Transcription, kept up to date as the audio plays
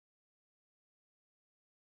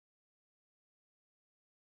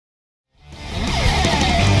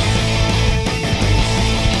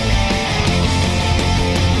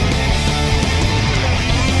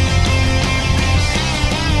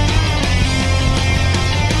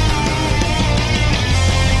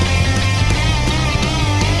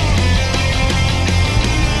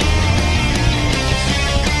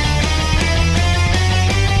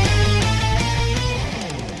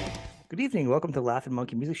welcome to Laughing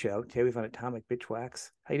Monkey Music Show. Today we found Atomic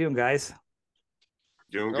Bitchwax. How you doing, guys?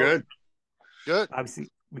 Doing good. Good. Obviously,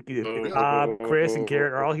 Bob, Chris, and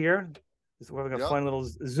Garrett are all here. We're having a fun little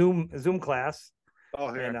Zoom class,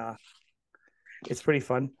 and it's pretty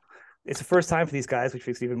fun. It's the first time for these guys, which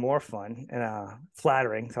makes it even more fun and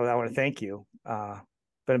flattering. So I want to thank you.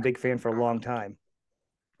 Been a big fan for a long time,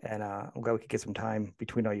 and I'm glad we could get some time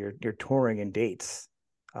between all your touring and dates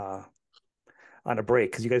on a break,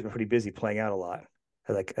 because you guys have been pretty busy playing out a lot,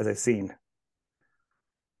 as I've seen.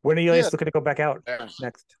 When are you guys looking to go back out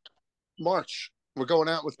next? March. We're going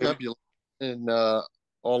out with Nebula in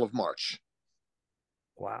all of March.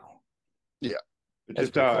 Wow. Yeah.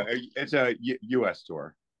 It's a U.S.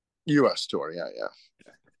 tour. U.S. tour, yeah.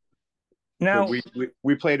 Now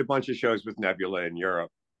we played a bunch of shows with Nebula in Europe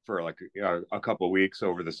for like a couple of weeks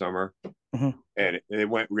over the summer, and it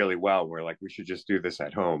went really well. We're like, we should just do this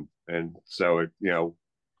at home, and so it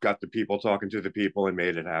got the people talking to the people and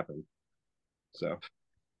made it happen. So,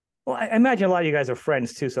 well, I imagine a lot of you guys are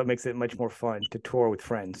friends too, so it makes it much more fun to tour with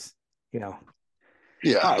friends. Yeah.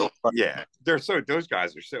 Yeah. Those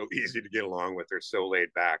guys are so easy to get along with. They're so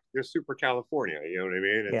laid back. They're super California. You know what I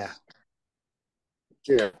mean?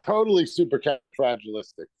 Yeah. Totally super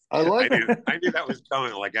fragilistic. I knew that was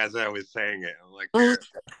coming. Like as I was saying it, I'm like,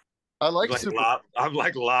 I'm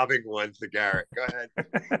like lobbing one to Garrett. Go ahead.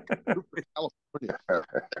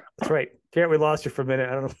 That's right, Garrett. We lost you for a minute.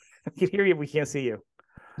 I don't know. We can hear you. We can't see you.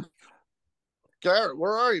 Garrett,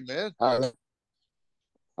 where are you, man? I don't know.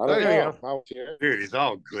 Dude, he's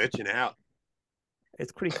all glitching out.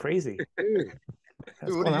 It's pretty crazy.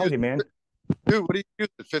 What's going on with you, man? Dude, what do you use?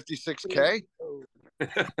 56K?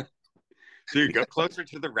 Dude, go closer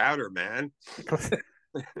to the router, man. He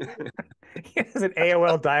has an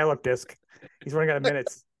AOL dial-up disc. He's running out of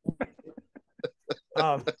minutes.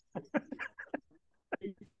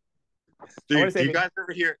 Dude, do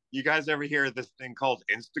you guys ever hear this thing called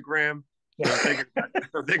Instagram? Yeah.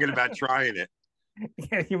 I'm thinking about trying it.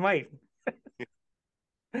 Yeah, you might.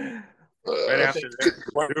 Right after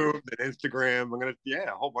YouTube and Instagram, I'm gonna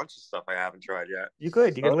a whole bunch of stuff I haven't tried yet. You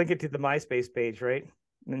could link it to the MySpace page, right?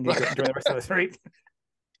 And you can join the rest of us, right?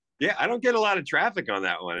 Yeah, I don't get a lot of traffic on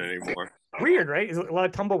that one anymore. Weird, right? It's a lot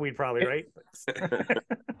of tumbleweed, probably, right?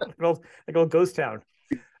 like old ghost town.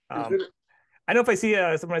 I know if I see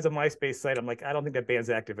someone has a MySpace site, I'm like, I don't think that band's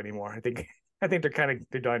active anymore. I think they're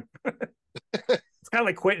done. It's kind of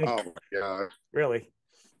like quitting. Oh my god! Really.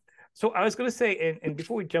 So I was going to say, and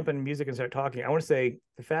before we jump into music and start talking, I want to say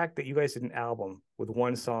the fact that you guys did an album with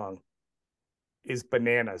one song is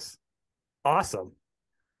bananas. Awesome.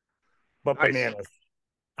 But nice. Bananas.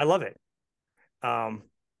 I love it.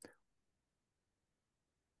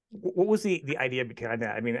 What was the idea behind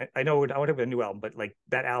that? I mean, I know I want to have a new album, but like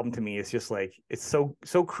that album to me is just like, it's so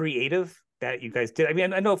creative that you guys did. I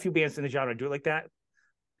mean, I know a few bands in the genre do it like that,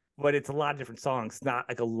 but it's a lot of different songs, not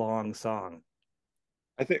like a long song.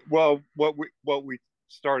 I think, well, what we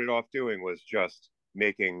started off doing was just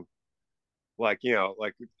making like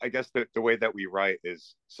I guess the way that we write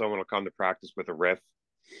is someone will come to practice with a riff.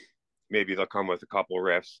 Maybe they'll come with a couple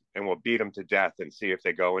riffs and we'll beat them to death and see if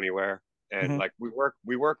they go anywhere. And like we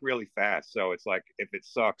work really fast. So it's like, if it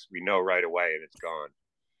sucks, we know right away and it's gone.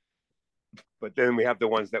 But then we have the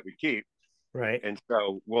ones that we keep. Right. And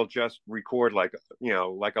so we'll just record like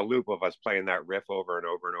a loop of us playing that riff over and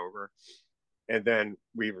over and over. And then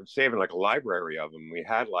we were saving like a library of them. We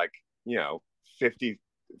had like, 50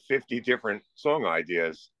 different song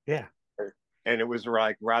ideas. Yeah. And it was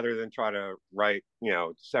like, rather than try to write,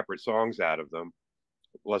 separate songs out of them,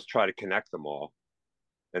 let's try to connect them all.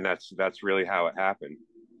 And that's really how it happened.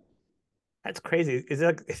 That's crazy.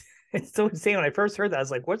 It's so insane. When I first heard that, I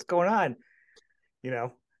was like, what's going on?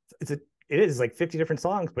 It is like 50 different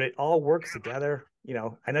songs, but it all works together. I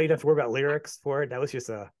know you don't have to worry about lyrics for it. That was just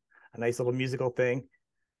a nice little musical thing.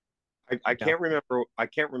 I can't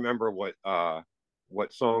remember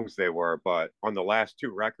what songs they were, but on the last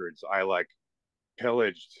two records, I like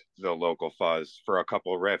pillaged the local fuzz for a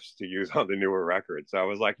couple of riffs to use on the newer records. So I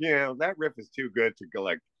was like, that riff is too good to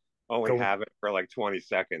go only have it for like 20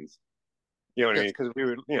 seconds. You know what I mean? Because we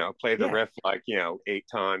would, play the riff like, 8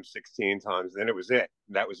 times, 16 times, and then it was it.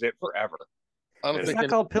 That was it forever. It's not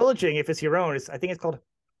called pillaging if it's your own. I think it's called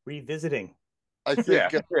revisiting. I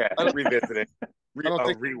think revisiting,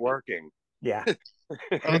 reworking. Yeah,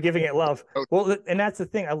 I'm giving it love. Well, and that's the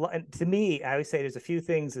thing. And to me, I always say there's a few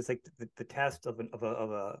things. It's like the test of an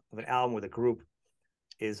album with a group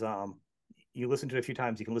is you listen to it a few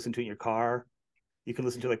times. You can listen to it in your car. You can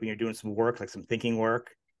listen to it like when you're doing some work, like some thinking work.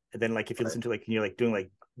 And then like if you listen to it like when you're like doing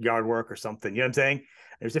like yard work or something, you know what I'm saying?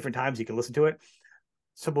 There's different times you can listen to it.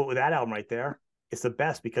 So, but with that album right there, it's the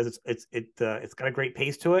best because it's got a great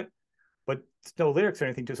pace to it, but it's no lyrics or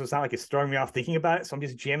anything to it. So it's not like it's throwing me off thinking about it. So I'm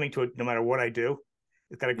just jamming to it no matter what I do.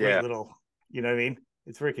 It's got a great little, you know what I mean?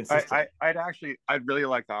 It's very consistent. I'd really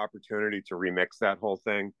like the opportunity to remix that whole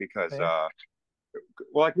thing because Yeah.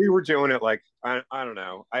 well, like we were doing it like I don't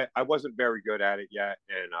know. I wasn't very good at it yet.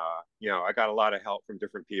 And I got a lot of help from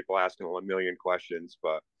different people asking a million questions,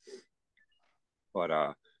 but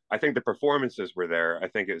I think the performances were there. I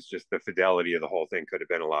think it's just the fidelity of the whole thing could have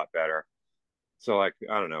been a lot better. So like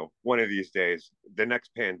I don't know, one of these days, the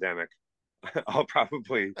next pandemic, I'll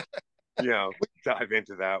probably dive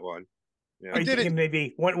into that one. Are you thinking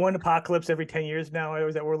maybe one apocalypse every 10 years now?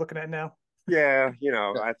 Is that what we're looking at now? Yeah,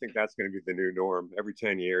 I think that's going to be the new norm every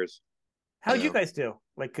 10 years. How'd you guys do?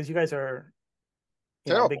 Like, because you guys are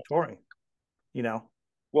big touring,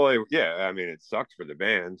 Well, yeah, I mean, it sucked for the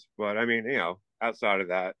bands, but I mean, outside of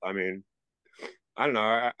that, I mean, I don't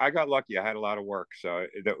know. I got lucky. I had a lot of work, so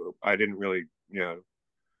I didn't really,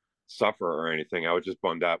 suffer or anything. I was just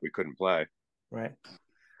bummed out we couldn't play. Right.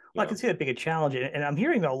 Well, I can see that being a challenge, and I'm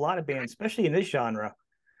hearing that a lot of bands, especially in this genre,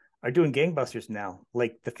 are doing gangbusters now.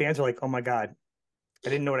 Like the fans are like, "Oh my god, I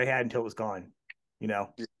didn't know what I had until it was gone."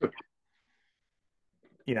 That's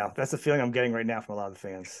the feeling I'm getting right now from a lot of the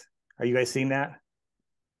fans. Are you guys seeing that?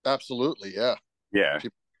 Absolutely, yeah. Yeah.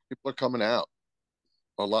 People are coming out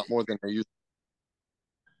a lot more than they used to.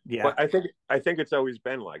 Yeah. But I think it's always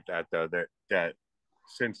been like that though, that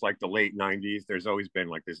since like the late 90s, there's always been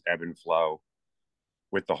like this ebb and flow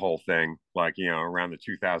with the whole thing. Like, around the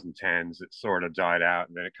 2010s, it sort of died out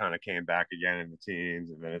and then it kind of came back again in the teens.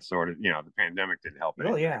 And then it sort of, the pandemic didn't help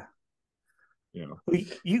anything. Oh, yeah. You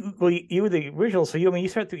were the original. So you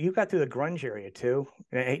got through the grunge area too.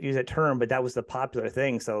 And I hate to use that term, but that was the popular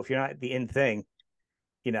thing. So if you're not the in thing,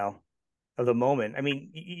 of the moment, I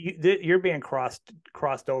mean, your band crossed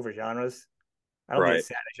over genres. I don't think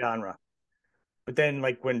it's a genre. But then,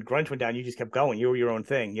 like when grunge went down, you just kept going. You were your own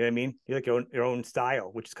thing. You know what I mean? You're like your own style,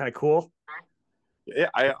 which is kind of cool. Yeah,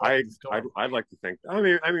 I'd like to think. I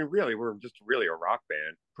mean, really, we're just really a rock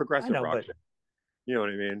band, progressive rock band. You know what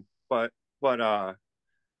I mean? But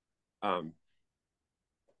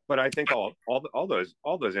I think all those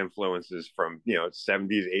influences from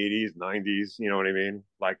 70s, 80s, 90s. You know what I mean?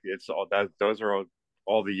 Like it's all that. Those are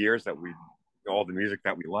all the years all the music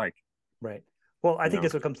that we like. Right. Well, I think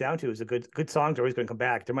that's what it comes down to is a good songs are always going to come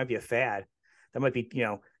back. There might be a fad. There might be,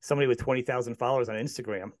 somebody with 20,000 followers on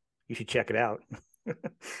Instagram. You should check it out.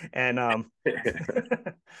 And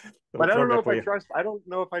but I don't know if I don't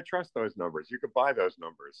know if I trust those numbers. You could buy those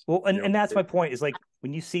numbers. Well, and that's my point is like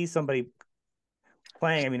when you see somebody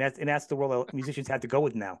playing, I mean, that's the world musicians have to go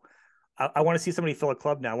with now. I want to see somebody fill a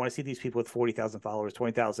club now. I want to see these people with 40,000 followers,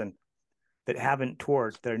 20,000 that haven't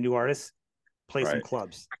toured, that are new artists, play some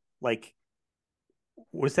clubs. Like,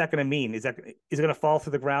 what's that going to mean? Is it going to fall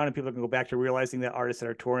through the ground and people are going to go back to realizing that artists that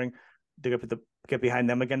are touring, they're going to get behind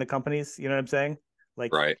them again, the companies? You know what I'm saying?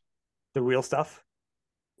 Like, the real stuff.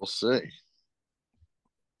 We'll see.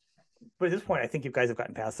 But at this point, I think you guys have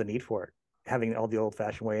gotten past the need for it, having all the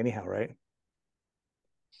old-fashioned way, anyhow, right?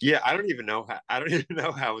 Yeah, I don't even know how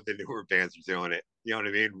the newer bands are doing it. You know what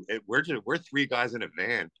I mean? We're three guys in a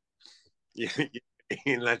van.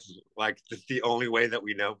 And that's the only way that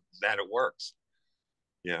we know that it works.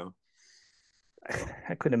 I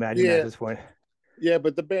couldn't imagine that at this point. Yeah,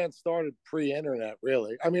 but the band started pre-internet,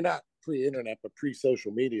 really. I mean, not pre-internet, but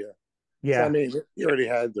pre-social media. Yeah. So, I mean, you already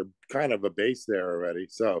had kind of a base there already.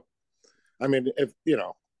 So, I mean, if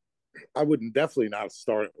I wouldn't definitely not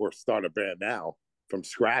start a band now from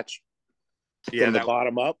scratch, from the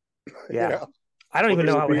bottom up. Yeah. I don't even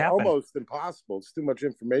know how it would happen. Almost impossible. It's too much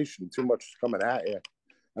information, too much coming at you.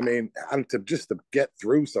 I mean, to get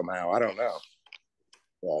through somehow. I don't know.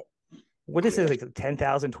 But what is it, like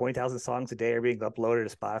 10,000, 20,000 songs a day are being uploaded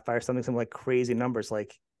to Spotify or something? Some like crazy numbers.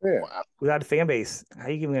 Like, without a fan base, how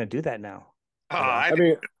are you even going to do that now? I'm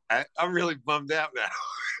really bummed out now.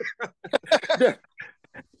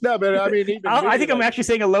 No, but I mean, I think I'm actually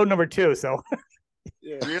saying a low number too. So,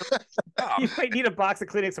 really? You might need a box of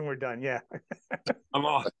Kleenex when we're done. Yeah, I'm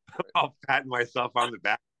all patting myself on the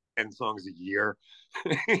back. 10 songs a year.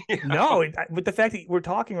 No, with the fact that we're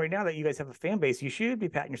talking right now that you guys have a fan base, you should be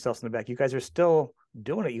patting yourselves on the back. You guys are still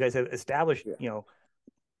doing it. You guys have established,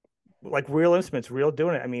 like real instruments, real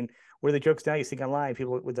doing it. I mean, where are the jokes now you see online,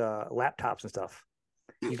 people with laptops and stuff.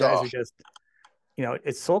 You guys are just,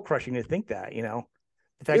 it's soul crushing to think that, the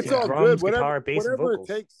fact it's that all drums, good. guitar, bass, and vocals.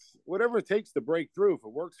 Whatever it takes to break through. If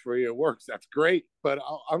it works for you, it works. That's great. But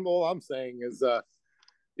all I'm saying is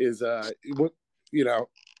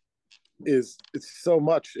is it's so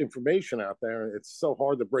much information out there. It's so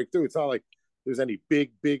hard to break through. It's not like there's any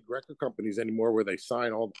big record companies anymore where they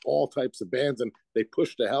sign all types of bands and they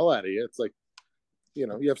push the hell out of you. It's like, you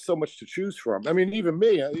know, you have so much to choose from. I mean, even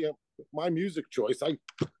me, you know, my music choice, I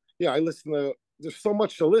listen to, there's so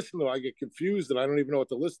much to listen to. I get confused and I don't even know what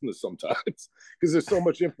to listen to sometimes because there's so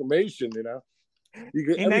much information, you know. You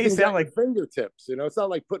get everything's at like fingertips, you know. It's not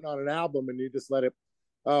like putting on an album and you just let it,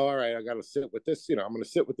 oh, all right, I got to sit with this, you know, I'm going to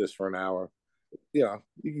sit with this for an hour. You know,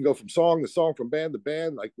 you can go from song to song, from band to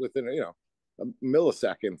band, like within, you know, a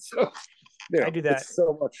millisecond. So, you know, I do that. It's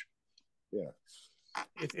so much. Yeah.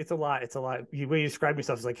 It's a lot. It's a lot. When you describe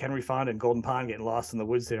yourself as like Henry Fonda and Golden Pond getting lost in the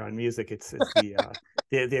woods there on music, it's the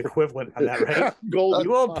equivalent of that, right? Golden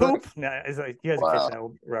you old poop. No, it's like, you guys catch that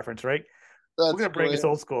old reference, right? That's We're gonna break this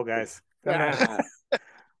old school, guys.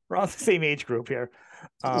 We're all the same age group here.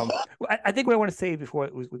 I think what I want to say before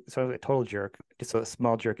it was sort of a total jerk, just a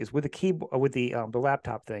small jerk, is with the keyboard, with the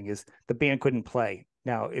laptop thing, is the band couldn't play.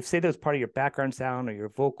 Now, if say that was part of your background sound or your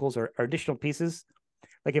vocals or additional pieces,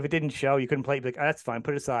 like if it didn't show, you couldn't play. You'd be like, oh, that's fine,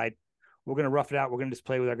 put it aside. We're gonna rough it out. We're gonna just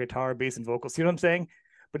play with our guitar, bass, and vocals. See what I'm saying?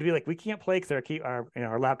 But to be like, we can't play because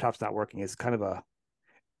our laptop's not working is kind of a,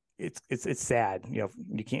 it's sad. You know,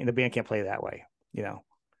 the band can't play that way. You know.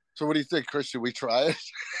 So what do you think, Chris? Should we try it?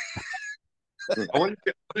 I want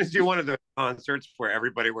to do one of the concerts where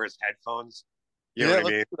everybody wears headphones. You know what I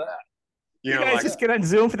mean? You guys like, just get on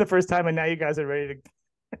Zoom for the first time, and now you guys are ready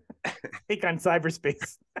to take on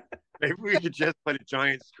cyberspace. Maybe we could just put a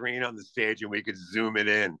giant screen on the stage and we could zoom it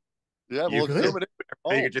in. Yeah, we'll zoom it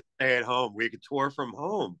in. You could just stay at home. We could tour from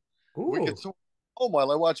home. Ooh. We could tour home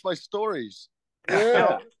while I watch my stories.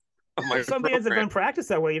 Yeah. Some bands have done practice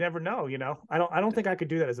that way. You never know. You know, I don't think I could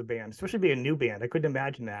do that as a band, especially be a new band. I couldn't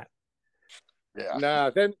imagine that. Yeah. Nah,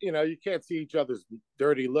 then you know you can't see each other's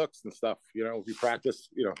dirty looks and stuff. You know, if you practice,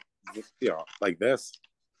 you know, like this.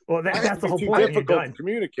 Well, that's the whole point. Difficult to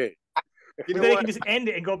communicate. Then you can just end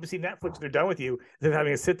it and go up to see Netflix when they're done with you, than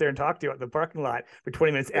having to sit there and talk to you at the parking lot for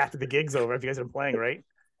 20 minutes after the gig's over. If you guys are playing, right?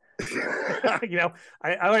 You know,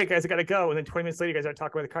 all right, guys, I gotta go. And then 20 minutes later, you guys are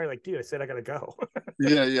talking about the car. You're like, dude, I said I gotta go.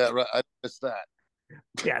 Yeah, right. I missed that.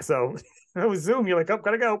 Yeah, so it was Zoom. You're like, oh,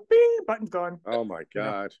 gotta go. Bing, button's gone. Oh my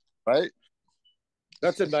god, you know? Right?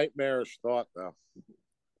 That's a nightmarish thought, though.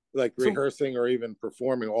 Like rehearsing or even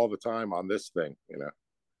performing all the time on this thing, you know.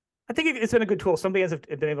 I think it's been a good tool. Some bands have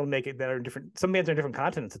been able to make it that are different. Some bands are in different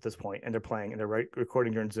continents at this point, and they're playing and they're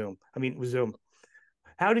recording during Zoom. I mean, with Zoom.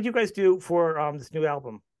 How did you guys do for this new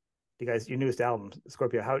album? Your newest album,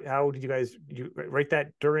 Scorpio? How did you write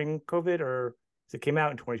that during COVID, or it came out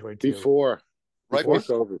in 2022? Before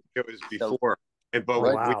COVID. It was before. And but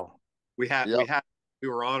wow. we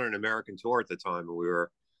were on an American tour at the time, and we were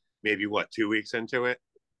maybe 2 weeks into it.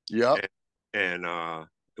 Yeah. And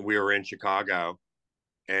we were in Chicago.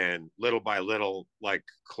 And little by little, like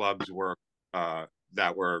clubs were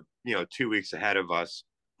that were 2 weeks ahead of us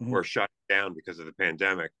were shut down because of the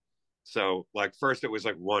pandemic. So like first it was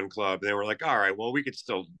like one club, and they were like, all right, well we could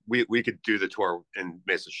still we could do the tour and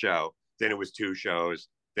miss a show. Then it was 2 shows,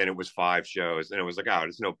 then it was 5 shows, and it was like, oh,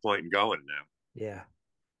 there's no point in going now. Yeah,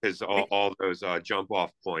 because all those jump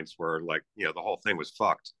off points were like, the whole thing was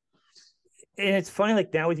fucked. And it's funny,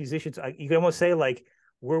 like now with musicians, you can almost say like,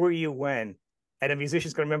 where were you when? And a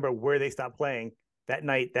musician's going to remember where they stopped playing that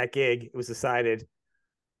night, that gig. It was decided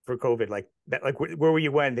for COVID. Like that, like where were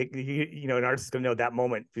you when? An artist is going to know that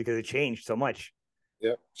moment because it changed so much.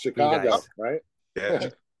 Yep, Chicago, right? Yeah.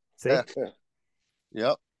 See? Yeah.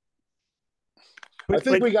 Yep. I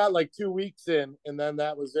think we got like 2 weeks in, and then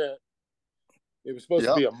that was it. It was supposed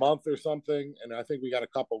to be a month or something, and I think we got a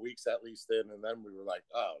couple weeks at least in, and then we were like,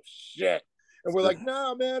 oh shit. And we're like,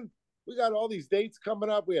 nah, man. We got all these dates coming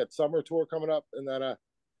up. We had summer tour coming up, and then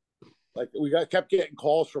like we kept getting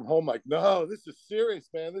calls from home, like, no, this is serious,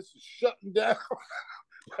 man. This is shutting down.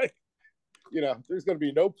 Like, there's going to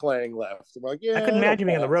be no playing left. I'm like, yeah. I couldn't imagine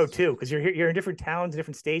being on the road too, because you're in different towns,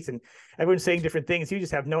 different states, and everyone's saying different things. You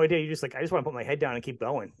just have no idea. You're just like, I just want to put my head down and keep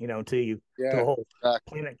going, until you to the whole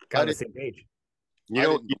planet got on the same page.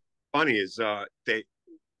 Funny is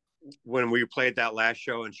when we played that last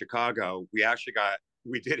show in Chicago,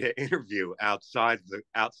 we did an interview outside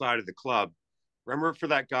of the club. Remember for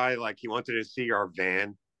that guy, like he wanted to see our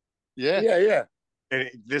van. Yeah. And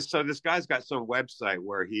this guy's got some website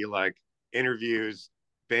where he like interviews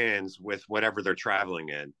bands with whatever they're traveling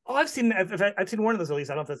in. Oh, I've seen one of those at least.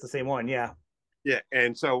 I don't know if that's the same one. Yeah. Yeah,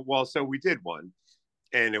 and so we did one,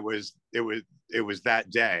 and it was that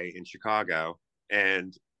day in Chicago,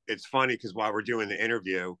 and it's funny because while we're doing the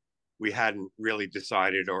interview, we hadn't really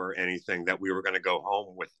decided or anything that we were going to go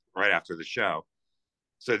home with right after the show.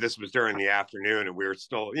 So this was during the afternoon, and we were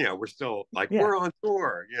still, we're still like, we're on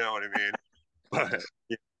tour, you know what I mean? But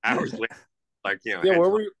hours later, like, yeah,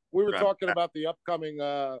 well, we were talking about the upcoming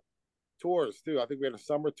tours too. I think we had a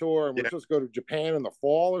summer tour, and we're supposed to go to Japan in the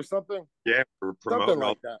fall or something. Yeah, we're promoting something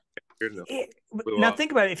like that. Now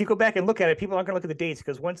think about it. If you go back and look at it, people aren't going to look at the dates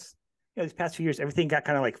because once these past few years, everything got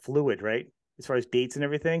kind of like fluid, right? As far as dates and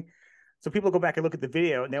everything. So people go back and look at the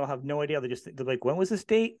video, and they'll have no idea. They're like, when was this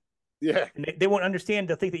date? Yeah, and they won't understand.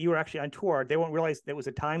 They'll think that you were actually on tour. They won't realize that was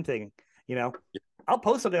a time thing. I'll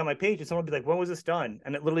post something on my page, and someone will be like, "When was this done?"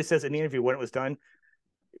 And it literally says in the interview when it was done.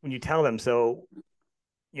 When you tell them, so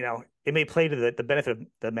it may play to the benefit of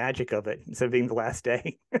the magic of it instead of being the last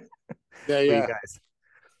day. yeah.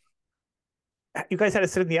 You guys had to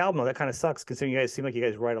sit in the album, though. That kind of sucks, considering you guys seem like you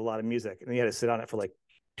guys write a lot of music, and then you had to sit on it for like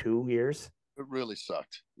 2 years. It really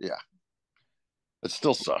sucked. Yeah, it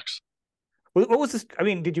still sucks. What was this? I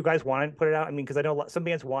mean, did you guys want to put it out? I mean, because I know some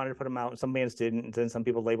bands wanted to put them out, and some bands didn't, and then some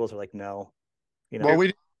people labels are like, no. Well,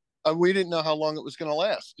 we didn't know how long it was going to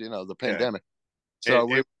last. The pandemic. So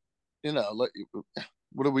what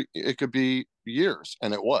do we? It could be years,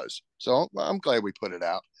 and it was. So I'm glad we put it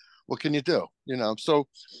out. What can you do? So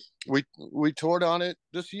we toured on it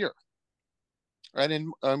this year,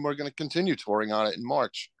 and we're going to continue touring on it in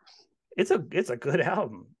March. It's a good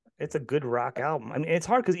album. It's a good rock album. I mean, it's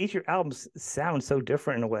hard because each of your albums sound so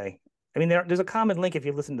different in a way. I mean, there's a common link if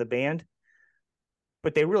you listen to the band,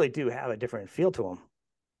 but they really do have a different feel to them.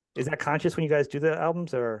 Is that conscious when you guys do the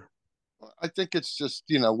albums, or? I think it's just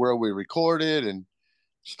where we recorded and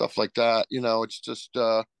stuff like that. It's just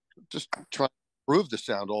trying to improve the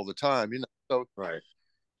sound all the time. So right.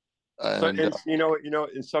 And, in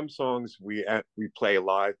some songs we play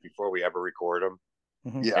live before we ever record them.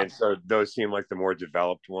 Mm-hmm. Yeah. And so those seem like the more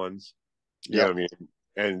developed ones. You know what I mean?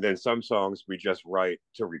 And then some songs we just write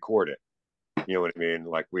to record it. You know what I mean?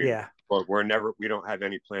 Like we don't have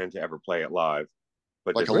any plan to ever play it live.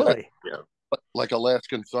 But like like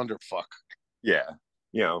Alaskan Thunderfuck. Yeah.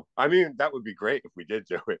 I mean, that would be great if we did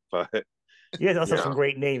do it, but yeah, also some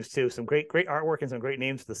great names too. Some great artwork and some great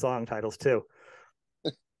names for the song titles too.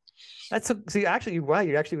 You actually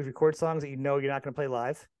would record songs that you're not going to play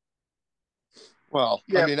live. Well,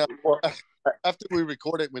 I mean, after we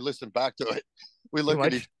record it, we listen back to it. We look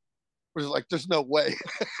at each. We're like, "There's no way."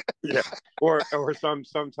 Yeah, or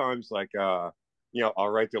sometimes like I'll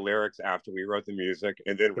write the lyrics after we wrote the music,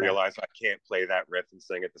 and then realize I can't play that riff and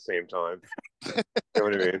sing at the same time. You know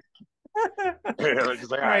what I mean?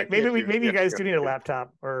 Just like, all right, maybe you guys do need a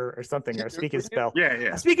laptop or something, or a speak and spell. Yeah.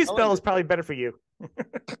 A speak and spell is probably better for you.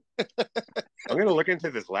 I'm gonna look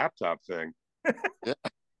into this laptop thing. Yeah.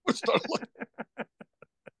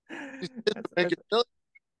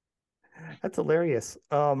 That's hilarious.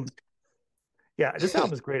 Yeah, this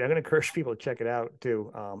album is great. I'm going to encourage people to check it out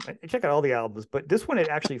too. And check out all the albums, but this one, it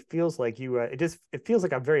actually feels like it feels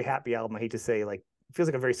like a very happy album. I hate to say, like, it feels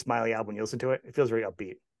like a very smiley album when you listen to it. It feels very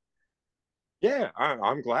upbeat. Yeah,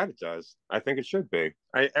 I'm glad it does. I think it should be.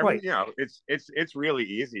 It's really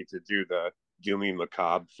easy to do the doomy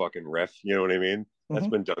macabre fucking riff. You know what I mean? That's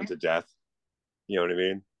been done to death. You know what I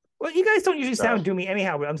mean? Well, you guys don't usually sound doomy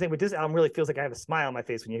anyhow, but I'm saying with this album really feels like I have a smile on my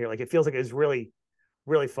face when you hear it. Like, it feels like it's really,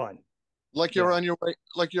 really fun. Like you're on your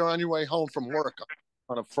way home from work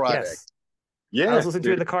on a Friday. Yes. Yeah. I was listening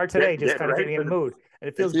to it in the car today, just kind of getting in the mood. And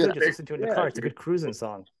it feels good just listening to it in the car. It's a good cruising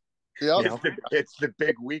song. Yeah. It's the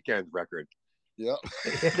big weekend record. Yeah.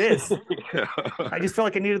 It is. I just felt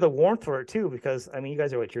like I needed the warmth for it too, because I mean, you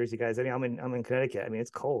guys are Jersey guys. I mean, I'm in Connecticut. I mean,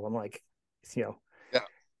 it's cold. I'm like, Yeah.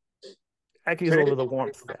 I could use a little bit of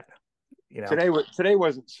warmth for that. Today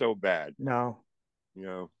wasn't so bad. No.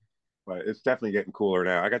 But it's definitely getting cooler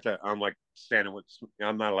now. I'm like standing with.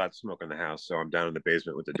 I'm not allowed to smoke in the house, so I'm down in the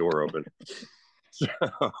basement with the door open. So,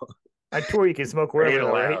 on tour, you can smoke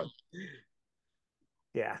wherever, right?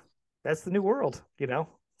 Yeah, that's the new world, Yeah,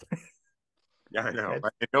 I know.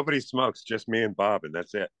 Right? Nobody smokes, just me and Bob, and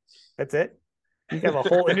that's it. That's it. You have a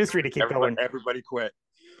whole industry to keep going. Everybody quit.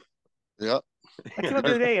 Yeah. I came up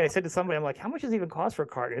the other day and I said to somebody, I'm like, how much does it even cost for a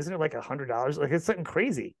carton? Isn't it like $100? Like, it's something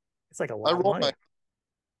crazy. It's like a lot of money.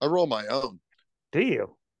 I roll my own. Do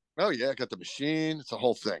you? Oh yeah, I got the machine. It's a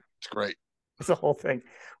whole thing. It's great. It's a whole thing.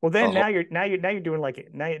 Well, then now you're doing like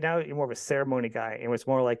now you're more of a ceremony guy, and it's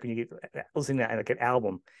more like when you get listening to like an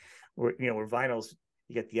album, where where vinyls,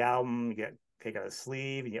 you get the album, you got a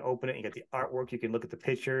sleeve, and you open it, and you get the artwork. You can look at the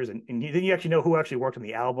pictures, and then you actually know who actually worked on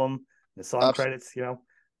the album, the song credits. Yeah.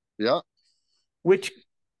 Which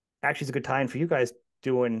actually is a good time for you guys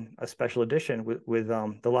doing a special edition with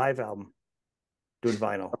the live album, doing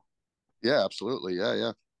vinyl. Yeah, absolutely.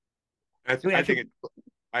 Yeah. I think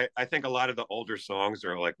I think a lot of the older songs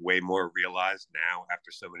are like way more realized now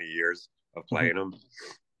after so many years of playing them,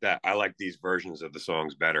 that I like these versions of the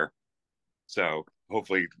songs better. So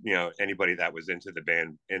hopefully, anybody that was into the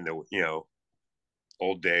band in the,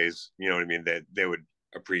 old days, you know what I mean, that they would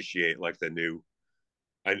appreciate like the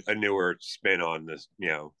a newer spin on this,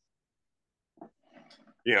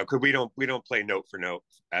 because we don't play note for note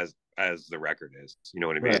as the record is, you know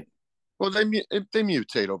what I mean? Right. Well, they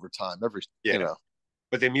mutate over time,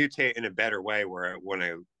 but they mutate in a better way where when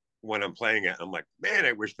I'm playing it, I'm like, man,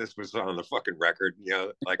 I wish this was on the fucking record.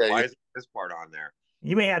 Like, why is this part on there?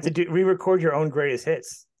 You may have to re-record your own greatest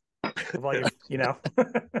hits. Of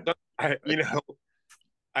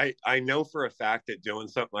I know for a fact that doing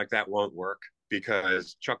something like that won't work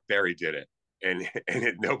because Chuck Berry did it, and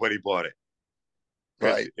nobody bought it.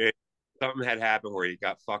 Right. Something had happened where he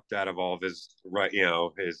got fucked out of all of his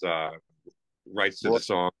his rights to the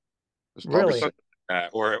song. Really?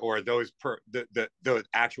 Or those the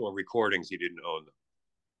actual recordings, he didn't own them.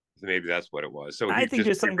 So maybe that's what it was. So I think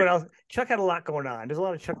there's something going on. Chuck had a lot going on. There's a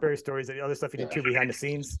lot of Chuck Berry stories and other stuff he did too behind the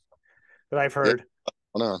scenes that I've heard.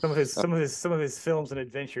 Yeah. Some of his films and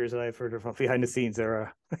adventures that I've heard from behind the scenes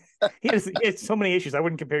are he has so many issues. I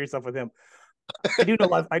wouldn't compare yourself with him. I do know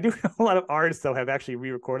a lot of artists though have actually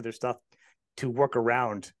re-recorded their stuff to work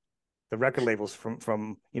around the record labels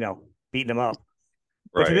from beating them up.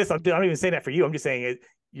 But to this, I'm not even saying that for you. I'm just saying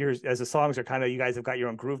as the songs are kind of, you guys have got your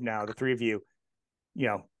own groove now. The three of you,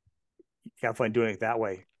 you have fun doing it that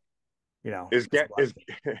way. Is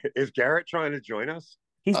Garrett trying to join us?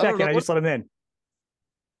 He's back in. I just let him in.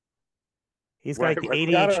 He's got like the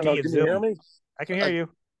ADHD of Zoom. Hear me? I can hear you.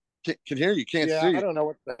 Can hear you. Can't see. I don't know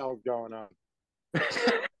what the hell is going on.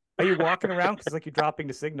 Are you walking around? Because like you're dropping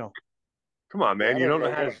the signal. Come on, man. You don't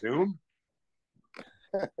know how to Zoom?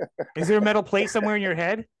 Is there a metal plate somewhere in your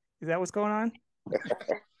head? Is that what's going on?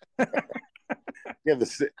 Yeah,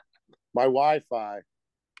 my Wi-Fi.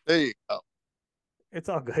 There you go. It's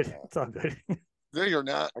all good. It's all good. There you're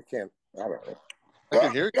not. I don't know. I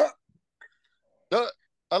can hear you.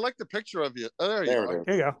 I like the picture of you. Oh, there you go.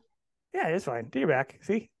 There you go. Yeah, it's fine. You're back.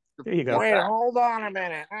 See? There you go. Wait, hold on a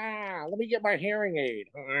minute. Let me get my hearing aid.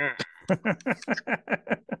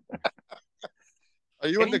 Are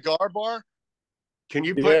you in the Gar bar? Can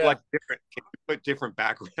you put different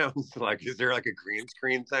backgrounds? Like, is there like a green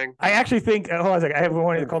screen thing? I actually think, hold on a second. I have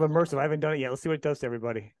one called immersive. I haven't done it yet. Let's see what it does to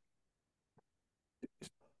everybody.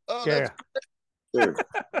 Oh, that's great.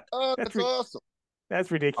 Oh, that's awesome.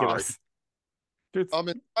 That's ridiculous. I'm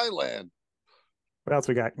in Thailand. What else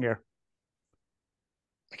we got here?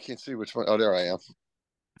 I can't see which one. Oh, there I am.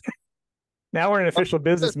 Now we're in an official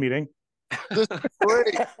business meeting. This is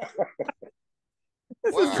great.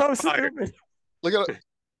 This is so stupid. Look at it.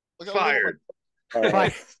 Fired.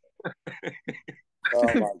 Fired. Oh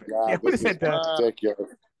my god! Yeah, what is that?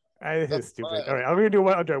 Ridiculous. This is stupid. All right, I'm gonna do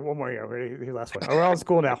one. I'll do one more here. Ready? The last one. We're all in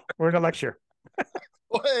school now. We're in a lecture.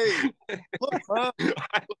 Wait.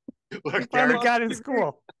 Look, Garrett got in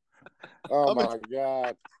school. Oh my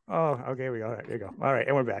god. Oh, okay. We go. All right, there you go. All right,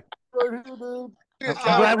 and we're back. I'm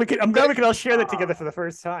glad we could all share that together for the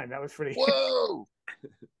first time. That was pretty. Whoa.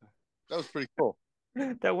 That was pretty cool.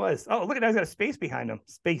 That was. Oh, look at that! He's got a space behind him.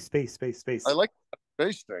 Space. I like the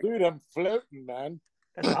space thing. Dude, I'm floating, man.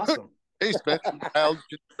 That's awesome. Space how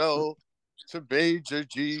control to Major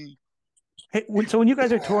G. Hey, so when you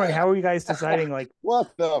guys are touring, how are you guys deciding? Like,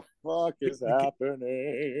 what the fuck is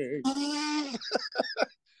happening?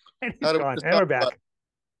 And he's gone. And we're back.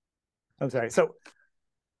 I'm sorry. So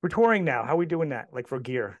we're touring now. How are we doing that? Like for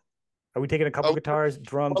gear? Are we taking a couple guitars,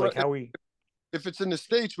 drums? Well, like how we? If it's in the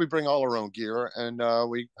States, we bring all our own gear and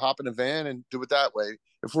we hop in a van and do it that way.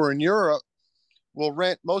 If we're in Europe, we'll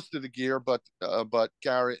rent most of the gear, but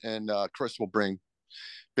Garrett and Chris will bring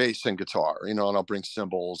bass and guitar, and I'll bring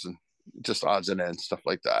cymbals and just odds and ends, stuff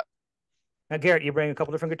like that. Now, Garrett, you bring a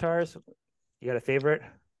couple different guitars. You got a favorite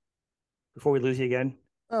before we lose you again?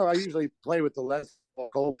 Oh, I usually play with the Les Paul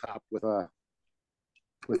Gold Top with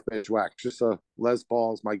Bitchwax. Just a Les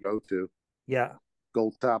Paul is my go-to. Yeah.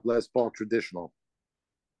 Gold Top Les Paul traditional.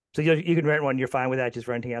 So you can rent one. You're fine with that, just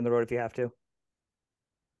renting on the road if you have to.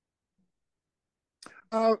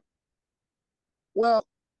 Well,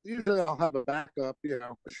 usually I'll have a backup, a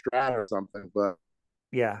Strat or something. But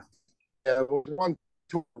yeah, one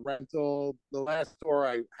tour rental. The last tour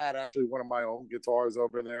I had actually one of my own guitars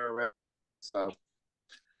over there. So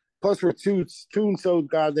plus we're tuned so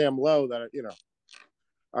goddamn low that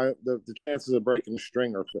the chances of breaking the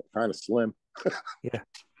string are kind of slim. Yeah.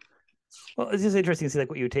 Well, it's just interesting to see like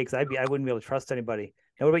what you would take. Cause I wouldn't be able to trust anybody.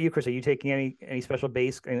 Now, what about you, Chris? Are you taking any special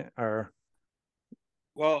bass or?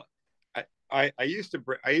 Well, I used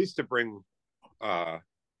to bring uh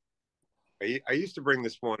I used to bring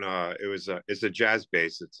this one. It's a jazz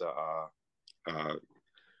bass. It's a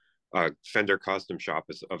Fender Custom Shop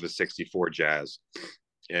of a '64 Jazz,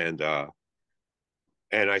 and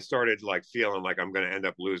I started like feeling like I'm going to end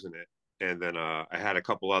up losing it. And then I had a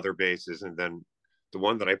couple other basses, and then the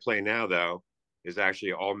one that I play now though is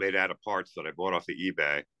actually all made out of parts that I bought off of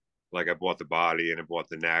eBay. Like I bought the body and I bought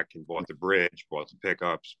the neck and bought the bridge, bought the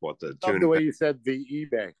pickups, bought the I love the way you said the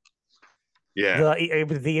eBay. Yeah.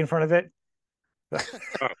 The V in front of it.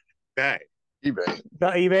 Oh, okay. eBay. The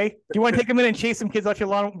eBay. Do you want to take a minute and chase some kids off your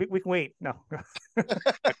lawn? We can wait. No.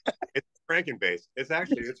 It's cranking bass. It's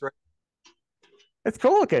right. It's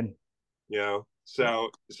cool looking. You know, so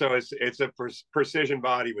it's a precision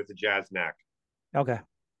body with a jazz neck. Okay.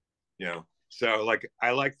 You know, so like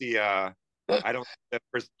I like the I don't the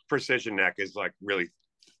precision neck is like really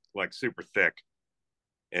like super thick,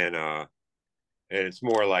 and it's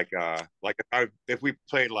more like if we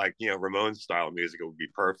played like Ramones style music, it would be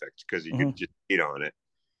perfect because you could just beat on it.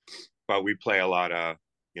 But we play a lot of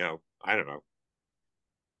I don't know,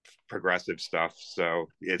 progressive stuff, so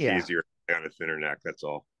it's easier on a thinner neck. That's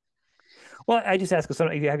all. Well, I just ask because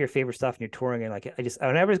if you have your favorite stuff and you're touring, and like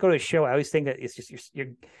whenever I go to a show, I always think that it's just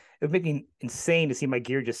it would make me insane to see my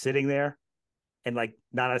gear just sitting there and like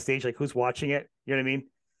not on stage. Like who's watching it? You know what I mean?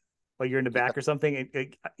 Like you're in the back or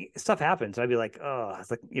something. Stuff happens. I'd be like, oh,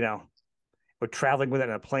 it's like we're traveling with it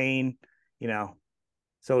on a plane.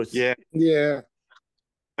 So it's yeah.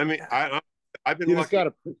 I mean, I've been. You just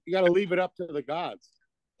gotta leave it up to the gods.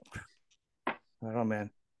 I don't know, man.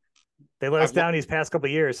 They let us down these past couple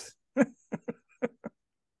of years.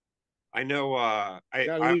 I know. I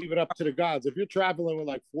gotta leave it up to the gods. If you're traveling with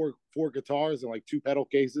like four guitars and like 2 pedal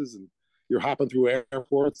cases, and you're hopping through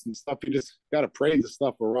airports and stuff, you just gotta pray the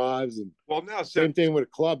stuff arrives. And same thing with a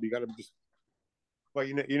club. You gotta just. Well,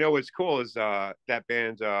 you know what's cool is that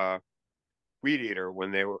band Weed Eater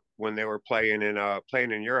when they were playing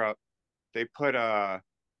in Europe, they put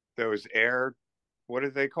those air. What are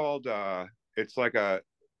they called? It's like a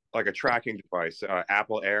tracking device,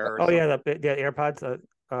 Apple Air. Oh yeah, the AirPods.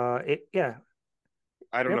 Yeah.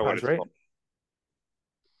 I don't know what it's right? called.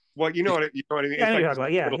 Well, you know what I mean. Yeah, it's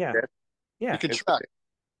like yeah. You can track.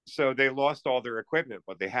 So they lost all their equipment,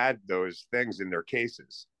 but they had those things in their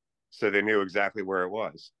cases, so they knew exactly where it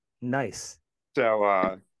was. Nice. So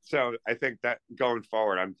I think that going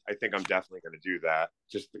forward, I think I'm definitely going to do that.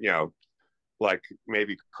 Just like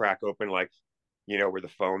maybe crack open like where the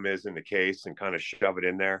foam is in the case and kind of shove it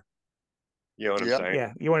in there. You know what I'm saying?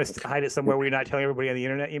 Yeah. You want to hide it somewhere where you're not telling everybody on the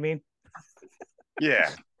internet, you mean? Yeah.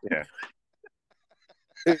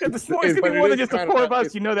 The story's gonna be more than just the 4 of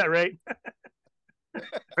us. You know that, right?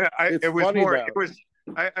 It was funny, more. Though. It was.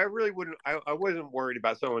 I really wouldn't. I wasn't worried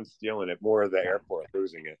about someone stealing it. More of the airport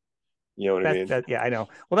losing it. You know what I mean? Yeah, I know.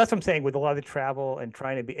 Well, that's what I'm saying. With a lot of the travel and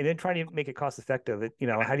trying to make it cost effective.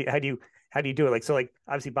 How do you do it? Like, so like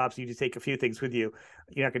obviously, Bob, so you just take a few things with you.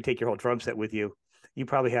 You're not going to take your whole drum set with you. You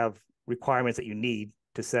probably have requirements that you need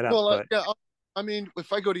to set up. Well, yeah. I mean,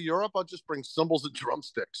 if I go to Europe, I'll just bring cymbals and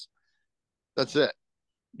drumsticks. That's it.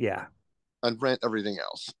 Yeah. And rent everything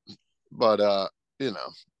else. But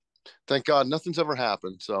thank God nothing's ever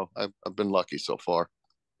happened. So I've been lucky so far.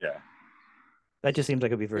 Yeah. That just seems like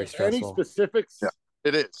it'd be very stressful. Any specifics? Yeah,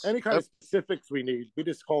 it is. Any kind of specifics we need, we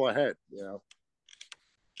just call ahead.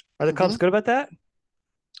 Are the clubs good about that?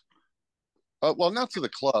 Well, not to the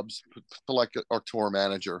clubs, but to like our tour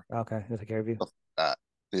manager. Okay, they'll take care of you.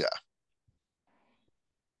 Yeah.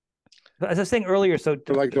 But as I was saying earlier, so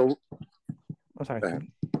like the. I'm sorry.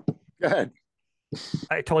 Go ahead.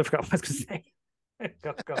 I totally forgot what I was going to say.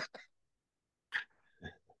 Go.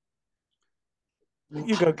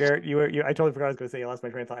 You go, Garrett. I totally forgot what I was going to say. I lost my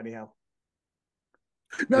train of thought anyhow.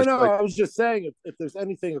 No. I was just saying if there's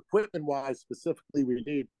anything equipment wise specifically we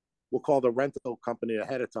need, we'll call the rental company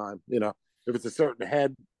ahead of time. If it's a certain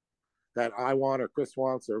head that I want or Chris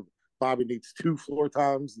wants or Bobby needs 2 floor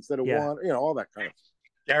toms instead of 1. All that kind of.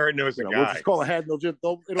 Garrett knows the guy. We'll just call ahead and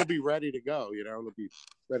it'll be ready to go. It'll be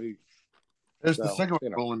ready. There's the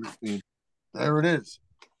cigarette rolling machine. There it is.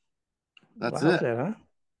 That's it. That, huh?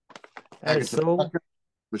 That is so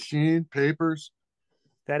machine papers.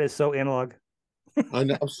 That is so analog. I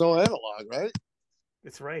know, I'm so analog, right?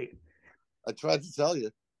 It's right. I tried to tell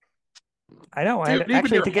you. I know. Dude,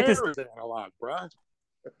 actually to get this analog, bro.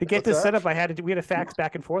 To get this set up, we had to fax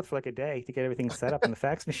back and forth for like a day to get everything set up on the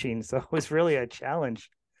fax machine. So it was really a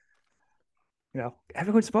challenge.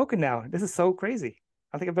 Everyone's smoking now. This is so crazy.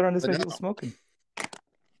 I think I've been on this many people smoking.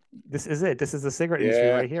 This is it. This is the cigarette industry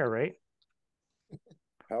right here, right?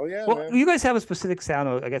 Hell yeah, well, man. you guys have a specific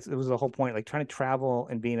sound. I guess it was the whole point, like trying to travel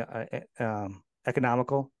and being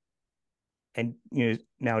economical. And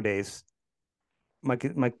nowadays,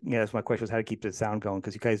 that's my question was how to keep the sound going,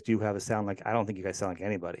 because you guys do have a sound like I don't think you guys sound like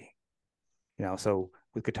anybody. So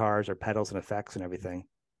with guitars or pedals and effects and everything,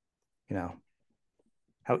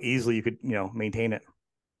 how easily you could maintain it.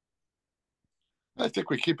 I think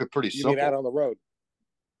we keep it pretty You simple. mean out on the road?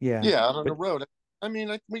 Yeah, out on the road. I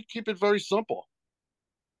mean, we keep it very simple.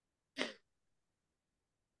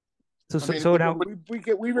 So now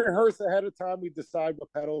we rehearse ahead of time. We decide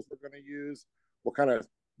what pedals we're going to use, what kind of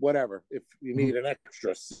whatever. If you need an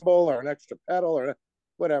extra cymbal or an extra pedal or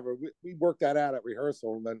whatever, we work that out at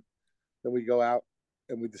rehearsal, and then we go out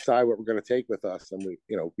and we decide what we're going to take with us, and we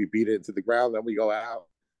beat it into the ground. Then we go out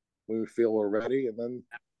when we feel we're ready, and then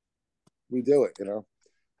we do it.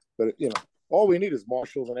 But all we need is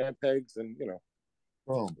Marshalls and amp pegs, and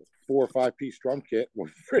 4 or 5 piece drum kit.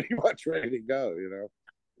 We're pretty much ready to go.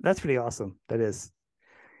 That's pretty awesome. That is.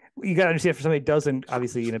 You got to understand, for somebody who doesn't,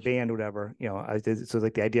 obviously in a band or whatever, so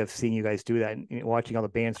like the idea of seeing you guys do that and watching all the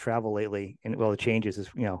bands travel lately and all the changes is,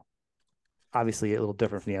 obviously a little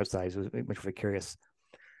different from the outside. So it was much more curious.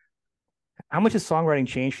 How much has songwriting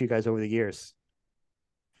changed for you guys over the years?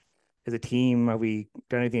 As a team, have we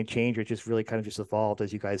done anything to change, or just really kind of just evolved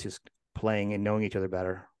as you guys just playing and knowing each other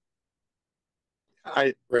better?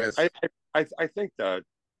 I think the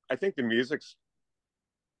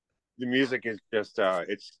music is just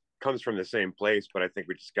it's comes from the same place, but I think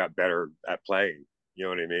we just got better at playing. You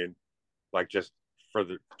know what I mean? Like just from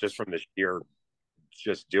the sheer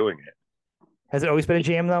just doing it. Has it always been a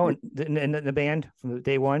jam though in the band from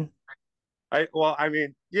day one? I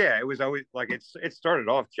mean, yeah, it was always like it started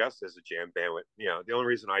off just as a jam band. With the only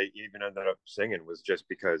reason I even ended up singing was just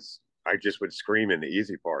because I just would scream in the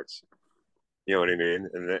easy parts. You know what I mean?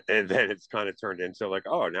 And then it's kind of turned into like,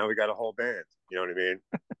 oh, now we got a whole band. You know what I mean?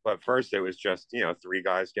 But first it was just 3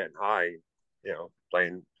 guys getting high,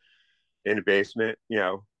 playing in the basement.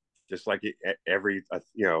 Just like every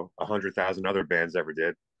 100,000 other bands ever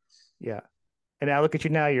did. Yeah. And now look at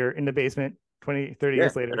you now. You're in the basement 20, 30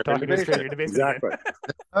 years later, talking to a stranger in the basement. Exactly.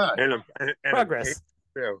 and Progress.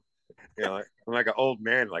 I'm like an old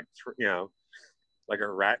man, like like a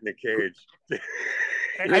rat in a cage.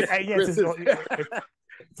 It's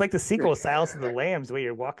like the sequel of Silence of the Lambs, where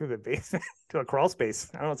you're walking through the basement to a crawl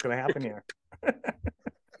space. I don't know what's going to happen here.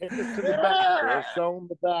 Show them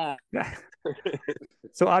the back.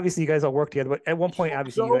 So obviously you guys all work together, but at one point,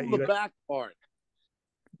 obviously show them the back part.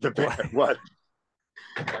 The back, what?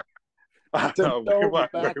 Where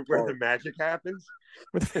the magic happens?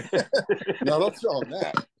 No, don't show them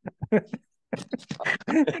that.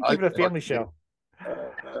 Keep it a family show.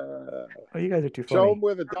 Oh, you guys are too funny. Show them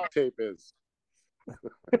where the duct tape is.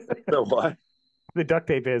 The what? The duct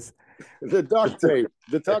tape is. The duct tape.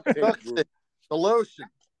 The duct tape. The lotion.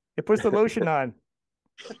 It puts the lotion on.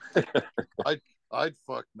 I'd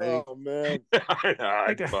fuck me. Oh man.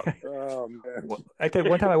 Oh man. I tell you,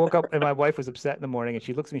 one time I woke up and my wife was upset in the morning, and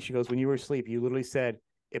she looks at me. She goes, "When you were asleep, you literally said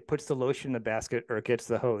it puts the lotion in the basket or it gets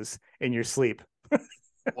the hose in your sleep."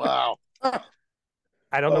 Wow.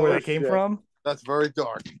 I don't know where that came from. That's very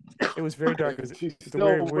dark. It was very dark. It's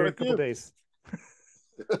a weird couple days.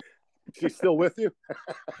 She's still with you?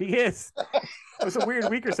 She is. It was a weird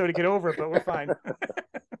week or so to get over it, but we're fine.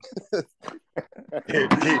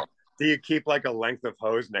 Do you keep like a length of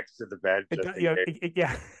hose next to the bed?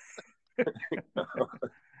 Yeah.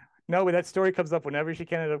 No, but that story comes up whenever she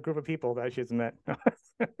can at a group of people that she hasn't met.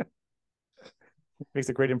 Makes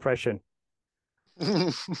a great impression.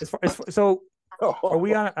 So, are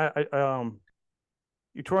we on?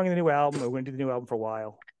 You're touring the new album. We're going to do the new album for a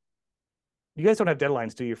while. You guys don't have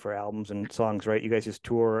deadlines, do you, for albums and songs, right? You guys just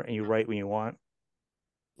tour and you write when you want.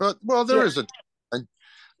 Well, there is a.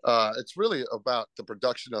 It's really about the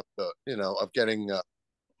production of of getting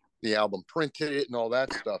the album printed and all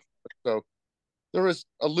that stuff. So there is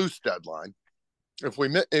a loose deadline. If we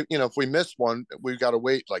miss one, we've got to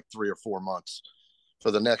wait like 3 or 4 months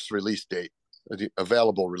for the next release date, the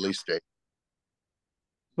available release date.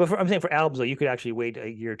 But I'm saying for albums, though, you could actually wait a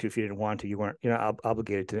year or two if you didn't want to. You're not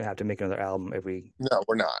obligated to have to make another album every. No,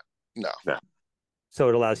 we're not. No. So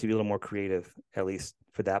it allows you to be a little more creative, at least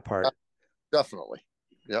for that part. Definitely.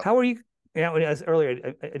 Yeah. How are you? As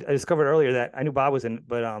earlier, I discovered earlier that I knew Bob was in,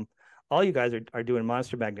 but all you guys are doing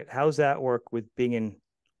Monster Magnet. How's that work with being in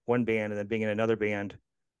one band and then being in another band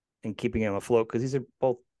and keeping them afloat? Because these are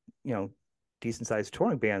both, decent sized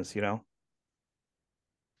touring bands,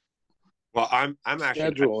 Well, I'm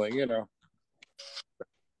actually scheduling.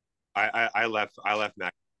 I left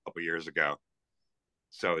Mac a couple years ago,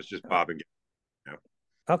 so it's just Bob and.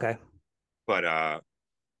 Okay. But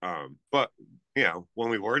you know, when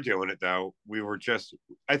we were doing it though,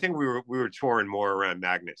 I think we were touring more around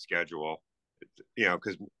Magnet's schedule, you know,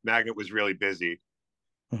 because Magnet was really busy.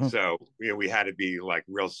 So, you know, we had to be like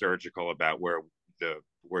real surgical about where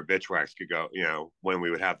Bitchwax could go, you know, when we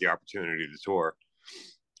would have the opportunity to tour.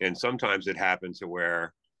 And sometimes it happened to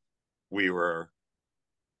where we were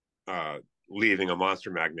leaving a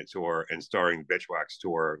Monster Magnet tour and starting the Bitchwax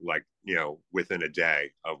tour, like, you know, within a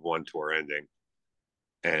day of one tour ending.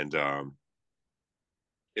 And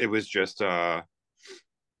it was just you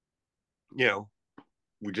know,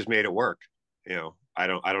 we just made it work. You know, I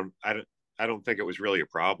don't think it was really a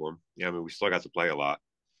problem. Yeah, I mean, we still got to play a lot.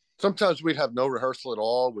 Sometimes we'd have no rehearsal at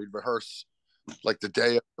all. We'd rehearse like the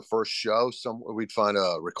day of the first show. We'd find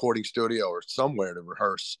a recording studio or somewhere to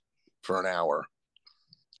rehearse for an hour.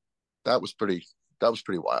 That was pretty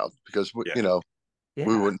wild because you know,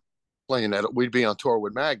 we wouldn't playing that. We'd be on tour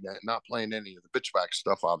with Magnet, not playing any of the Bitchback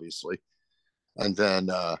stuff, obviously. And then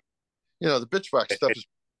you know, the Bitchback stuff is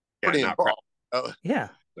pretty involved. Yeah,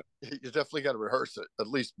 you definitely got to rehearse it at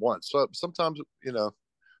least once. So sometimes, you know,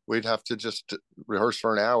 we'd have to just rehearse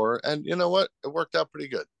for an hour, and you know what, it worked out pretty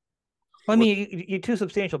good. Well, I mean, you're two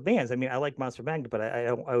substantial bands. I mean, I like Monster Magnet, but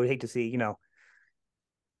I would hate to see, you know,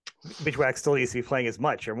 Bitchwax still needs to be playing as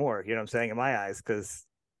much or more. You know what I'm saying, in my eyes, because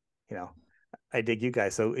you know, I dig you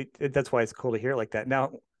guys, so that's why it's cool to hear it like that.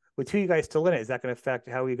 Now, with two of you guys still in it, is that going to affect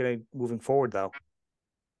how you're going to moving forward, though?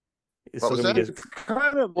 What was that? It's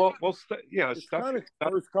kind of yeah, stuff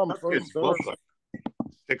first come first serve.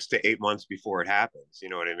 6 to 8 months before it happens. You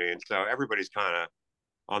know what I mean? So everybody's kind of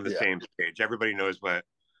on the same page. Everybody knows what,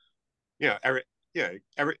 you know,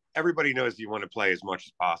 everybody knows you want to play as much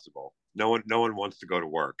as possible. No one wants to go to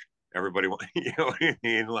work. Everybody, you know what I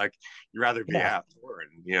mean? Like, you'd rather be out touring,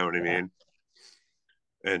 you know what I mean?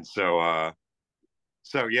 And so,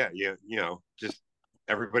 yeah, you know, just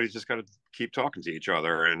everybody's just got to keep talking to each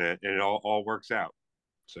other, and it all works out.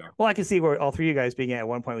 So, well, I can see where all three of you guys being at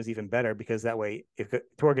one point was even better, because that way, if the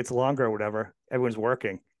tour gets longer or whatever, everyone's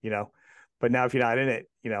working, you know. But now, if you're not in it,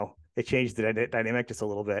 you know, it changed the dynamic just a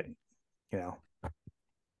little bit, you know,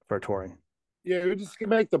 for touring. Yeah, we just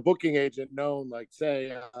make the booking agent known, like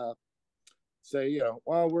say, you know,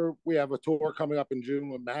 well, we have a tour coming up in June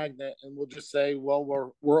with Magnet, and we'll just say, well,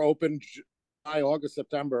 we're open July, August,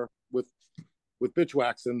 September with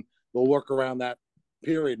Bitchwax, and we'll work around that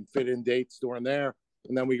period and fit in dates during there,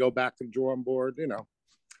 and then we go back to the drawing board. You know,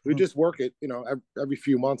 we just work it, you know, every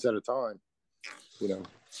few months at a time. You know,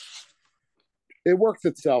 it works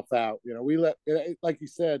itself out. You know, we like you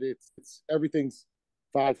said, it's everything's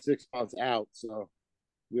 5-6 months out, so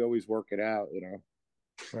we always work it out. You know,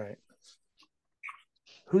 right.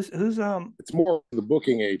 Who's it's more the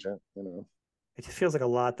booking agent, you know. It just feels like a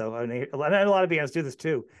lot, though. I mean, a lot of bands do this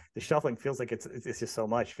too. The shuffling feels like it's just so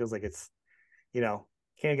much. It feels like it's, you know,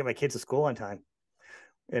 can't get my kids to school on time,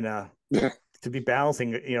 and to be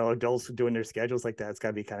balancing, you know, adults doing their schedules like that, it's got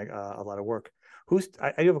to be kind of a lot of work.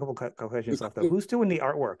 I do have a couple questions left though. Who's doing the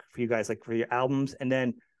artwork for you guys, like for your albums? And then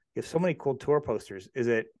you have so many cool tour posters.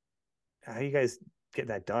 How do you guys get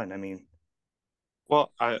that done? I mean,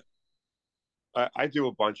 well, I do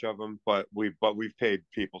a bunch of them, but we've paid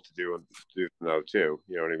people to do them though too.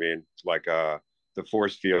 You know what I mean? Like the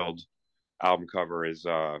Force Field album cover is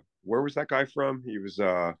where was that guy from? He's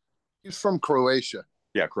from Croatia.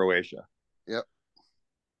 Yeah, Croatia. Yep.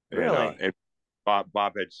 Really? And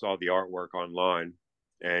Bob had saw the artwork online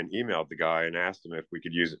and emailed the guy and asked him if we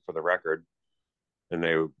could use it for the record, and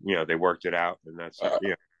they worked it out, and that's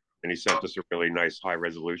and he sent us a really nice high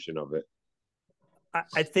resolution of it.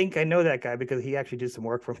 I think I know that guy because he actually did some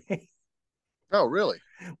work for me. Oh, really?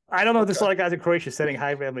 I don't know if there's a lot of guys in Croatia sending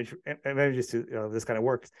high images to this kind of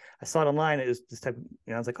work. I saw it online. It was this type of, you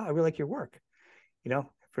know, I was like, oh, I really like your work. You know,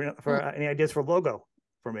 for any ideas for logo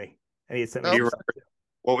for me. And he sent me.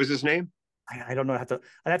 What was his name? I don't know. I'd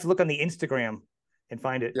have to look on the Instagram and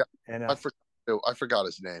find it. Yeah, and I forgot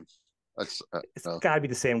his name. It's got to be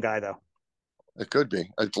the same guy though. It could be.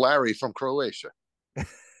 It's Larry from Croatia.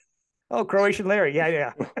 Oh, Croatian Larry.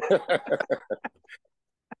 Yeah.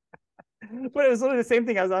 But it was literally the same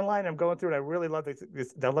thing. I was online. I'm going through it. I really love this.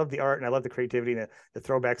 I love the art and I love the creativity and the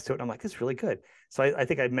throwbacks to it. And I'm like, this is really good. So I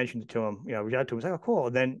think I mentioned it to him. You know, reached out to him. I was like, oh, cool.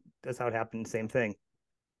 And then that's how it happened. Same thing.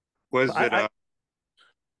 Was it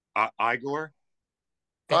Igor?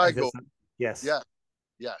 Igor. Yes. Yeah.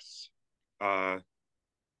 Yes. I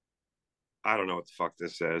don't know what the fuck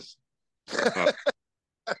this says. Try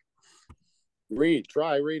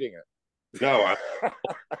reading it. No,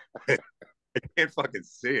 I can't fucking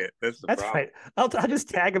see it. That's problem. Right. I'll just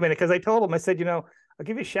tag him in it because I told him, I said, you know, I'll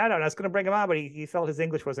give you a shout out. I was going to bring him on, but he felt his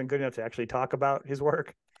English wasn't good enough to actually talk about his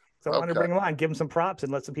work. So I wanted to bring him on, give him some props,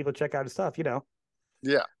 and let some people check out his stuff.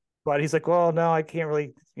 Yeah. But he's like, well, no, I can't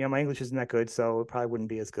really. My English isn't that good, so it probably wouldn't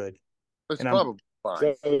be as good. It's probably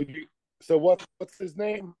fine. So what's his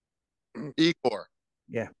name? Igor.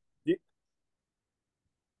 Yeah.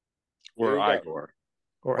 Or Igor.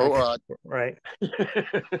 Or right. It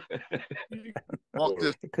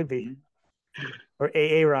could be. Or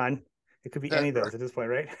Aaron. It could be any of those at this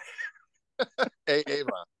point, right? Aaron.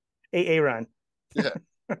 Aaron. Yeah.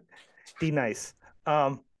 Be nice.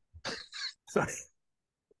 So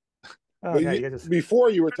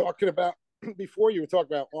before you were talking about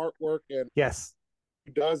artwork and yes,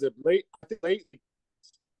 he does it late. I think lately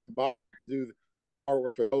about do the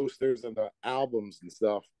artwork for posters and the albums and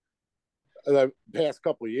stuff. The past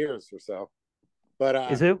couple of years or so, but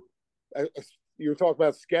is who? You were talking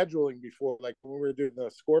about scheduling before, like when we were doing the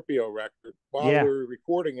Scorpio record. While we were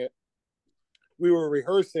recording it, we were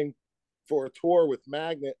rehearsing for a tour with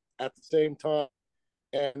Magnet at the same time.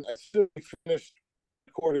 And as soon as we finished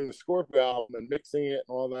recording the Scorpio album and mixing it and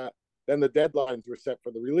all that, then the deadlines were set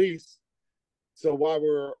for the release. So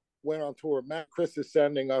while went on tour, Chris is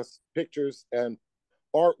sending us pictures and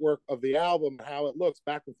artwork of the album and how it looks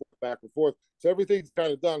back and forth, back and forth. So everything's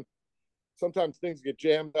kind of done. Sometimes things get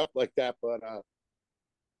jammed up like that, but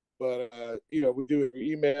we do it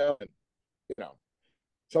email, and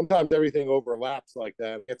sometimes everything overlaps like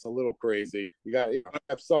that. It gets a little crazy. You got to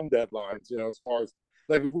have some deadlines, as far as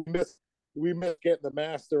like we missed getting the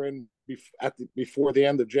master in before the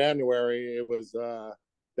end of January. It was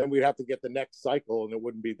then we'd have to get the next cycle, and it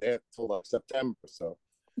wouldn't be there until like September. So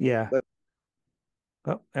yeah.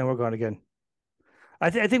 And we're gone again. I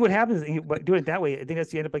think what happens is doing it that way. I think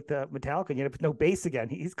that's you end up like the Metallica. You end up with no bass again.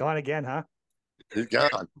 He's gone again, huh? He's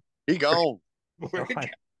gone. He gone.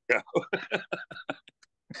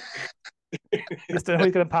 Just to know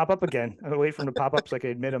he's gonna pop up again. I'm gonna wait for him to pop up so I can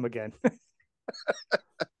admit him again.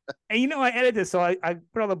 And I edited this, so I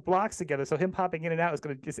put all the blocks together. So him popping in and out is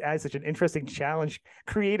gonna just add such an interesting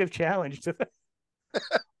creative challenge to.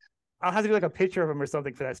 I'll have to do like a picture of him or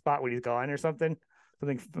something for that spot when he's gone or something.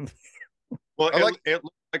 Well, it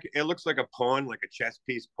looks like a pawn, like a chess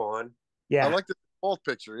piece pawn. Yeah, I like the default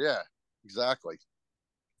picture. Yeah, exactly.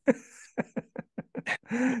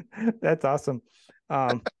 That's awesome.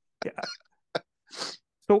 Yeah.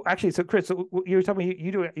 So actually, Chris, you were telling me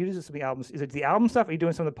you do some of the albums. Is it the album stuff? Or are you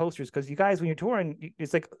doing some of the posters? Because you guys, when you're touring,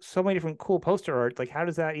 it's like so many different cool poster art. Like, how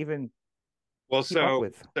does that even? Well,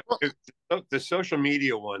 the social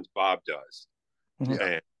media ones Bob does,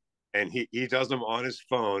 and he does them on his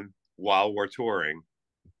phone while we're touring.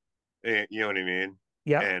 And, you know what I mean?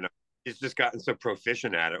 Yeah. And he's just gotten so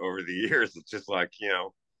proficient at it over the years. It's just like,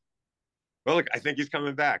 well, look, I think he's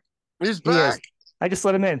coming back. He's back. I just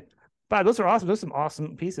let him in. But those are awesome. Those are some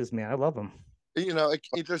awesome pieces, man. I love them.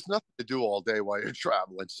 There's nothing to do all day while you're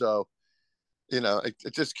traveling. So,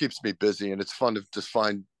 it just keeps me busy, and it's fun to just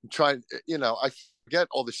I forget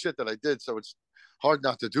all the shit that I did. So it's hard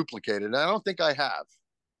not to duplicate it. And I don't think I have.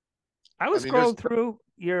 I was scrolling through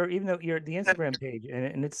the Instagram page,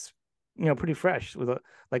 and it's pretty fresh with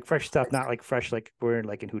like fresh stuff, not like fresh like we're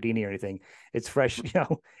like in Houdini or anything. It's fresh,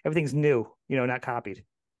 everything's new, not copied.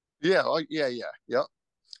 Yeah, yeah.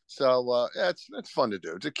 So it's fun to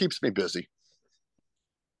do. It keeps me busy.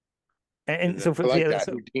 And so for that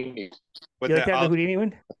Houdini. You like that the Houdini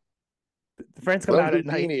one? The friends come out at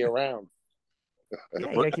night. Houdini around.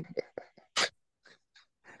 Yeah, you gotta keep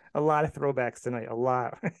a lot of throwbacks tonight. A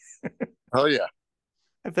lot. Oh yeah.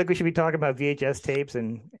 I think we should be talking about VHS tapes.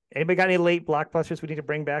 And anybody got any late blockbusters we need to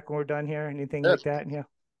bring back when we're done here? Anything like that? Yeah.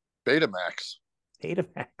 Betamax.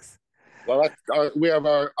 Well, we have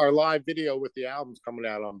our live video with the albums coming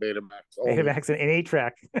out on Betamax. Betamax and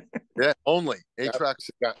 8-track. Yeah, only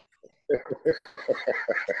 8-tracks. Yeah.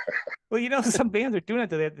 Well, some bands are doing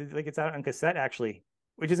it. Like it's out on cassette actually,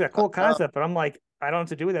 which is a cool concept. But I'm like, I don't have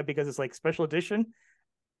to do that because it's like special edition.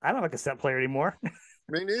 I don't have a cassette player anymore.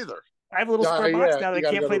 Me neither. I have a little square box now that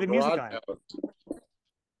I can't play the music on.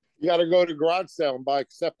 You got to go to garage sale and buy a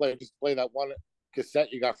cassette player. Just play that one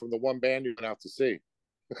cassette you got from the one band you went out to see.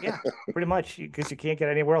 Yeah, pretty much, because you can't get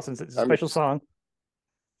it anywhere else since it's a special song.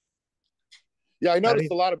 Yeah, I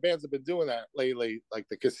noticed a lot of bands have been doing that lately, like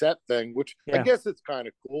the cassette thing, which I guess it's kind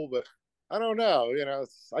of cool, but I don't know.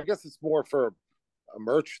 I guess it's more for a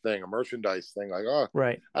merchandise thing. Like,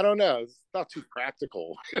 right. I don't know. It's not too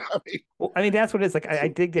practical. That's what it is. Like, I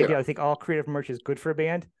dig the idea. I think all creative merch is good for a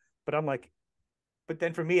band, but I'm like, but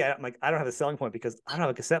then for me, I'm like, I don't have a selling point because I don't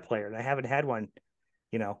have a cassette player and I haven't had one.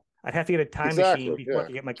 I'd have to get a time machine before I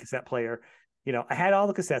could get my cassette player. I had all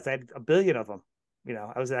the cassettes. I had a billion of them.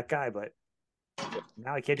 I was that guy, but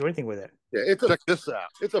now I can't do anything with it. Yeah, check this out.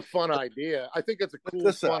 It's a fun idea. I think it's a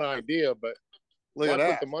cool, fun idea, but look at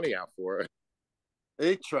that. Put the money out for it.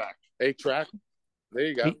 8-track. 8-track. There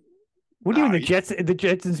you go. What are you in the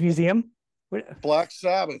Jetsons Museum? What? Black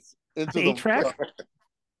Sabbath into 8-track.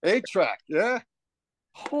 8-track. Yeah.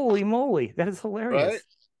 Holy moly, that is hilarious! Right?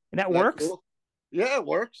 And that works. Cool. Yeah, it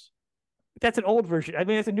works. That's an old version. I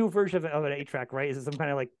mean, it's a new version of an 8-track, right? Is it some kind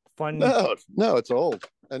of like fun? No, it's old.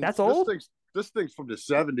 And that's old. This thing's from the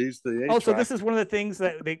 70s. The 8-track. Oh, so this is one of the things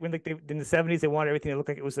that when they in the 70s they wanted everything to look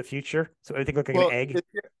like it was the future, so everything looked like an egg.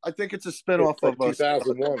 I think it's a spinoff of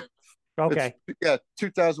 2001. Okay.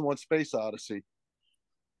 2001 Space Odyssey.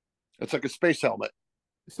 It's like a space helmet.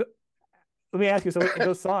 So let me ask you. So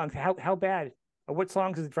those songs, how bad? What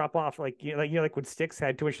songs does it drop off? Like when Styx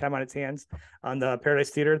had too much time on its hands on the Paradise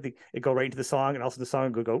Theater, it go right into the song, and also the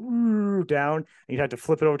song would go down, and you'd have to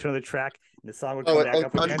flip it over to another track, and the song would come back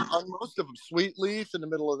up again. On most of them, Sweet Leaf in the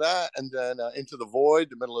middle of that, and then Into the Void,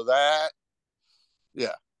 the middle of that.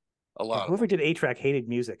 Yeah, a lot. Whoever did 8-track hated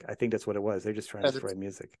music. I think that's what it was. They're just trying to destroy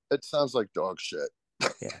music. It sounds like dog shit.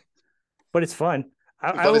 Yeah, but it's fun.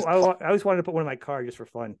 I always wanted to put one in my car just for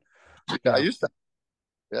fun. Yeah, I used to.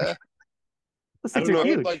 Yeah. I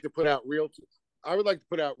would like to put out reel to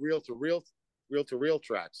reel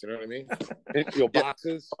tracks. You know what I mean? Your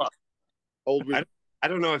boxes. Old. I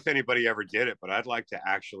don't know if anybody ever did it, but I'd like to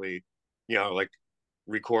actually, like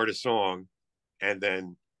record a song and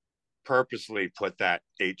then purposely put that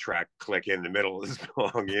 8-track click in the middle of the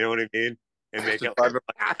song. You know what I mean? And make it like,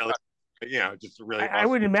 just really. I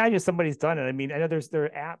would imagine somebody's done it. I mean, I know there are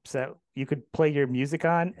apps that you could play your music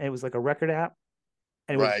on, and it was like a record app,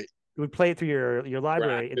 and it would play it through your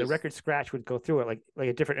library, and the record scratch would go through it like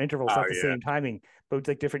at different intervals, not the same timing, but it's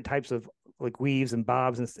like different types of like weaves and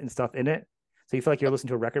bobs and stuff in it. So you feel like you're listening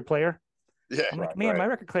to a record player. Yeah, I'm like, man, my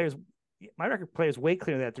record player is way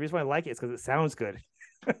cleaner than that. The reason why I like it is because it sounds good.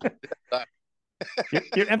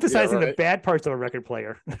 you're emphasizing the bad parts of a record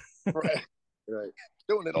player. Right.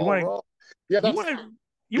 Doing it all wrong. Yeah, you want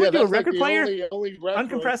to do a record player? Only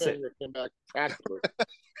uncompress it.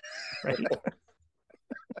 Right.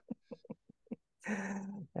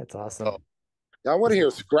 That's awesome. I want to hear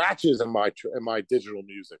scratches in my digital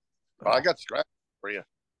music. I got scratches for you.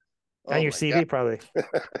 On your CD, probably.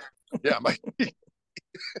 Yeah,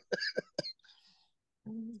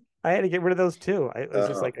 I had to get rid of those too. I was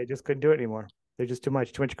just like, I just couldn't do it anymore. They're just too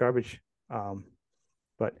much garbage.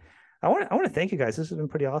 But I want to thank you guys. This has been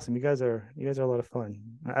pretty awesome. You guys are a lot of fun.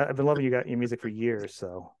 I've been loving your music for years.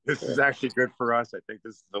 So this is actually good for us. I think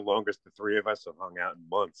this is the longest the three of us have hung out in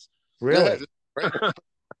months. Really?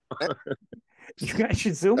 You guys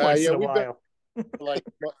should Zoom once in a while.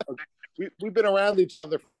 We've been around each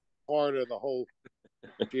other part of the whole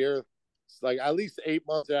year. It's like at least 8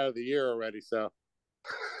 months out of the year already. So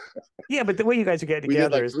yeah, but the way you guys are getting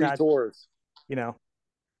together is 3 tours. You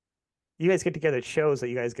guys get together at shows that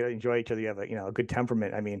you guys get to enjoy each other. You have a good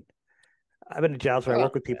temperament. I mean, I've been to jobs where I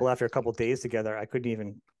work with people after a couple of days together. I couldn't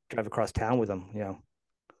even drive across town with them. Yeah.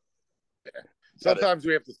 Sometimes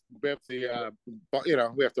we have to we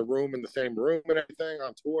have to room in the same room and everything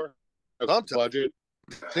on tour. Budget.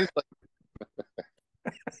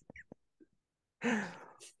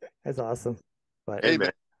 That's awesome. But hey,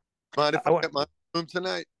 man, mind if I get my room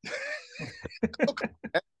tonight? Okay.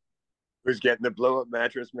 Who's getting the blow-up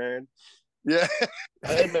mattress, man? Yeah.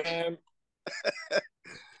 Hey, man.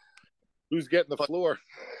 Who's getting the floor?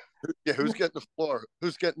 Yeah, who's getting the floor?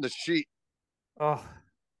 Who's getting the sheet? Oh,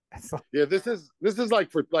 yeah. This is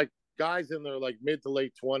like for like guys in their like mid to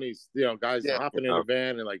late 20s. Guys hopping in a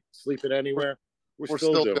van and like sleeping anywhere. We're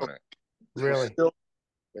still doing it. Really?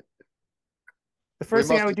 The first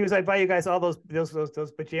thing I would do is I'd buy you guys all those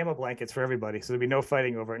pajama blankets for everybody, so there'd be no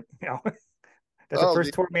fighting over it. That's the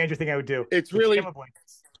first tour manager thing I would do. It's really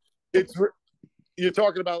you're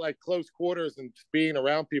talking about like close quarters and being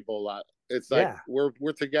around people a lot. It's like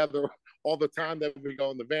we're together all the time that we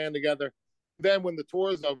go in the van together. Then when the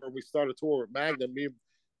tour is over, we start a tour with Magnum. Me and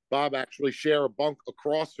Bob actually share a bunk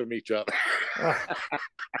across from each other. Oh.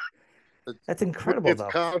 That's incredible. It's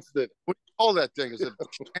constant. What do you call that thing? Is it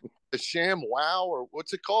the sham wow or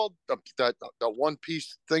what's it called? The one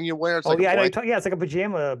piece thing you wear? It's it's like a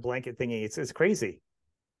pajama blanket thingy. It's crazy.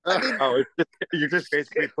 You're just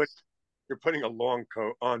basically putting a long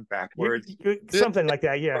coat on backwards. Something like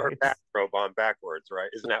that, yeah. Or a bathrobe on backwards, right?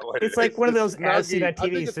 Isn't that what it's like? One of those as seen on TV. I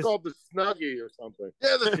think it's called the Snuggie or something.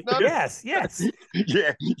 Yeah, the Snuggie. Yes.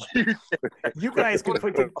 Yeah. You guys can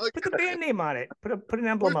put the band name on it. Put an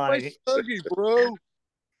emblem on it. Snuggie, bro.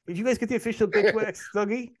 Did you guys get the official Bitchwax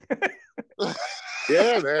Snuggie?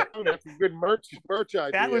 Yeah, man, that's a good merch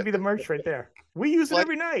idea. That would be the merch right there. We use it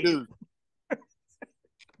every night. Dude.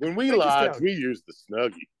 When we lodge, we use the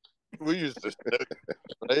Snuggie. We use the Snuggie,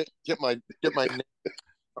 right? Get my name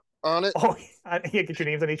on it. Oh, yeah, get your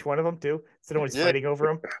names on each one of them too, so no one's fighting over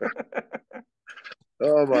them.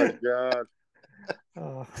 Oh my god!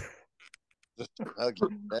 Oh.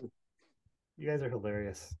 You guys are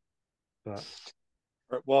hilarious. But...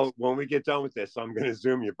 Well, when we get done with this, I'm going to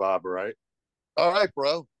Zoom you, Bob. All right? All right,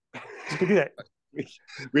 bro. You can do that.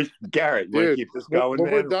 Garrett, you want to keep this going,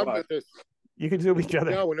 when man? We're done with this. You can Zoom each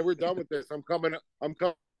other. No, when we're done with this, I'm coming out in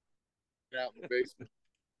the basement.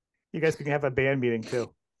 You guys can have a band meeting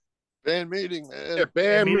too. Band meeting, man. Yeah,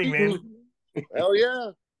 band meeting, man. Hell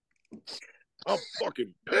yeah! I'm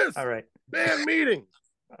fucking pissed. All right, band meeting.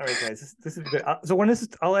 All right, guys, this is good. So when this is,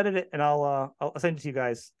 I'll edit it and I'll send it to you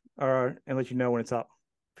guys, and let you know when it's up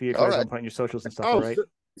for you guys. I'm putting your socials and stuff. All right.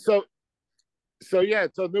 So yeah,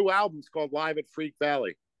 it's a new album. It's called Live at Freak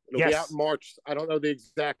Valley. It'll be out in March. I don't know the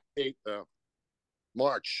exact date though.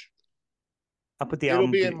 March. I'll put the album.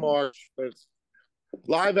 It'll be in March, but it's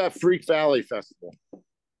Live at Freak Valley Festival.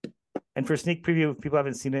 And for sneak preview, if people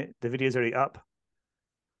haven't seen it, the video is already up.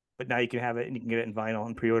 But now you can have it and you can get it in vinyl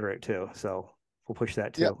and pre-order it too. So we'll push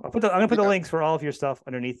that too. Yep. I'm gonna put the links for all of your stuff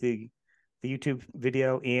underneath the YouTube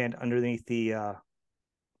video and underneath the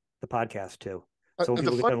podcast too. So when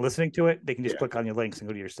people are listening to it, they can just click on your links and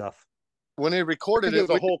go to your stuff. When they recorded it,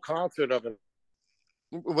 the whole concert of it.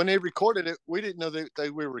 When they recorded it, we didn't know they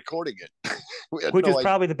were recording it. Which is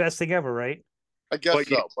probably the best thing ever, right? I guess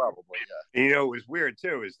so, probably, yeah. You know, it was weird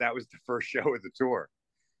too, is that was the first show of the tour.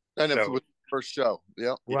 And it was the first show,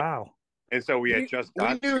 yeah. Wow. And so we had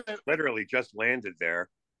literally just landed there.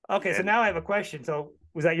 Okay, so now I have a question. So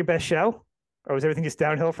was that your best show? Or was everything just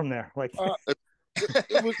downhill from there? Like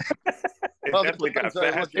it was it definitely got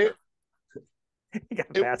faster.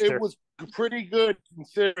 It was pretty good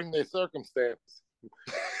considering the circumstance.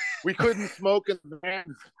 We couldn't smoke in the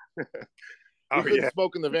van. We couldn't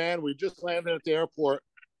smoke in the van. We just landed at the airport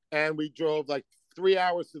and we drove like 3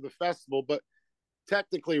 hours to the festival, but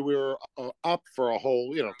technically we were up for a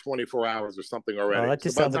whole 24 hours or something already. Oh, that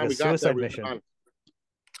just sounds like a suicide mission.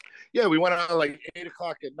 Yeah, we went out like 8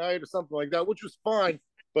 o'clock at night or something like that, which was fine,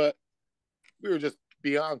 but we were just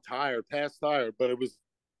beyond tired, past tired. But it was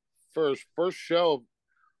first show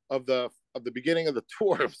of the beginning of the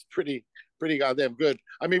tour. It was pretty goddamn good.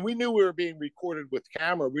 I mean, we knew we were being recorded with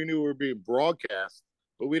camera. We knew we were being broadcast,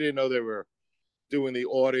 but we didn't know they were doing the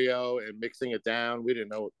audio and mixing it down. We didn't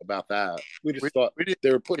know about that. We just thought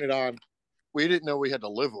they were putting it on. We didn't know we had to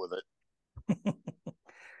live with it.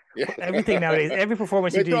 Yeah. Everything nowadays, every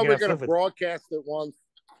performance you do, we're going to broadcast it once.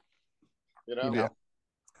 Yeah.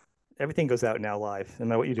 Everything goes out now live, no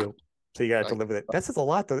matter what you do. So you got to live with it. That says a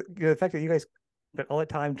lot, though. The fact that you guys spent all that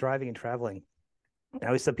time driving and traveling. I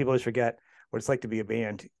always said people always forget what it's like to be a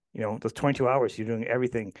band. Those 22 hours, you're doing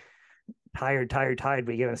everything. Tired,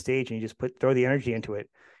 but you get on stage and you just throw the energy into it.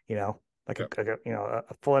 A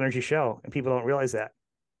full energy show, and people don't realize that.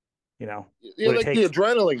 Like the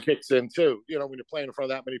adrenaline kicks in too. When you're playing in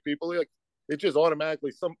front of that many people, it just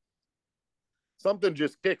automatically something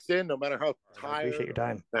just kicks in, no matter how tired. I appreciate your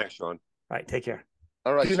time. Thanks, Sean. All right, take care.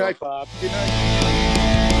 All right, good night, Bob. Good night.